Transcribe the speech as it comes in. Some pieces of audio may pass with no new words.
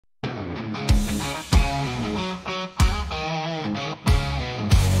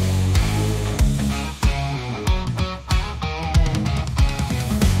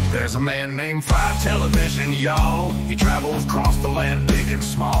a man named Fried Television, y'all. He travels across the land, big and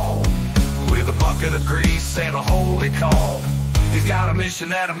small, with a bucket of grease and a holy call. He's got a mission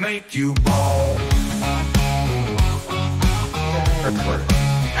that'll make you bawl.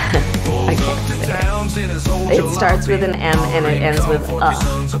 It starts with an M and it ends with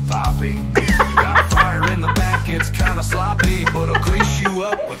Got fire in the back, it's kinda sloppy, but it'll grease you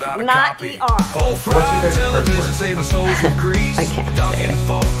up without a not copy. ER. Oh, Fried Television, saving souls with grease. I can't Dunking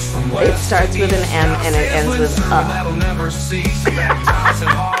folks from It west starts with an M and it ends with that'll never cease. Baptizing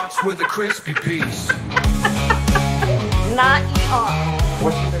hearts with a crispy piece. Not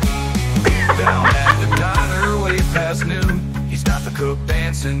ER. Down at the diner way past noon, he's got the cook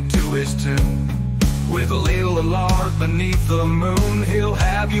dancing to his tune. With a little lard beneath the moon, he'll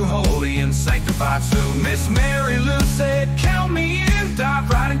have you holy and sanctified soon. Miss Mary Lou said, count me in.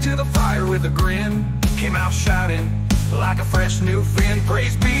 Dived right into the fire with a grin. Came out shining like a fresh new fin.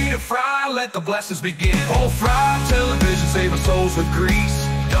 Praise be to Fry, let the blessings begin. Oh, Fried Television, saving souls with grease.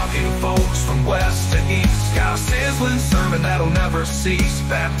 Dunking folks from west to east. Got a sizzling sermon that'll never cease.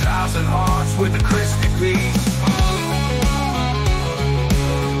 Baptizing hearts with a crispy piece.